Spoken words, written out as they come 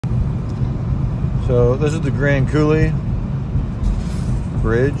So this is the Grand Coulee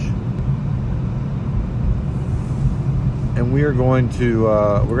Bridge, and we are going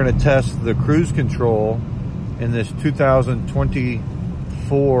to test the cruise control in this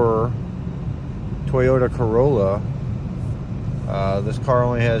 2024 Toyota Corolla. This car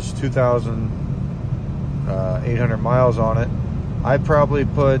only has 2,800 miles on it. I probably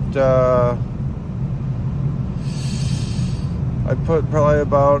put probably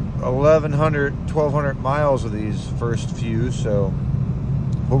about 1,100, 1,200 miles of these first few. So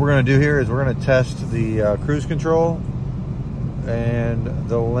what we're going to do here is we're going to test the cruise control and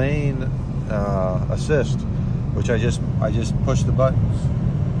the lane assist, which I just pushed the buttons.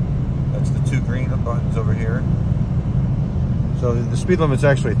 That's the two green buttons over here. So the speed limit's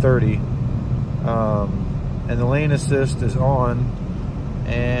actually 30, and the lane assist is on,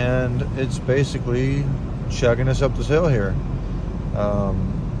 and it's basically chugging us up this hill here.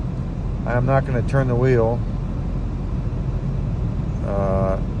 I'm not going to turn the wheel.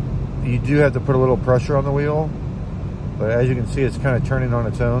 You do have to put a little pressure on the wheel, but as you can see, it's kind of turning on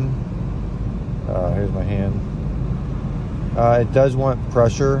its own. Here's my hand. It does want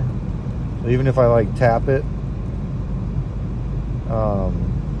pressure. So even if I like tap it,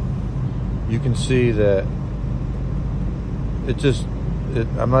 you can see that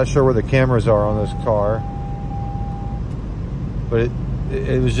I'm not sure where the cameras are on this car, but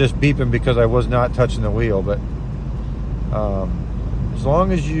it was just beeping because I was not touching the wheel. But as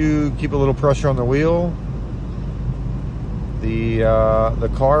long as you keep a little pressure on the wheel, the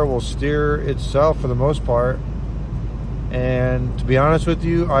car will steer itself for the most part. And to be honest with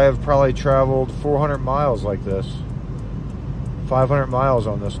you, I have probably traveled 400 miles like this, 500 miles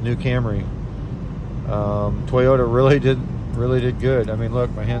on this new Camry. Toyota really did good. I mean, look,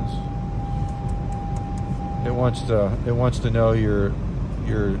 my hands. It wants to know you're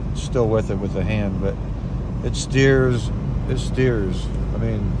still with it with the hand, but it steers. It steers. I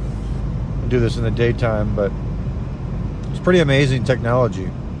mean, I do this in the daytime, but it's pretty amazing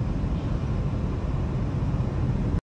technology.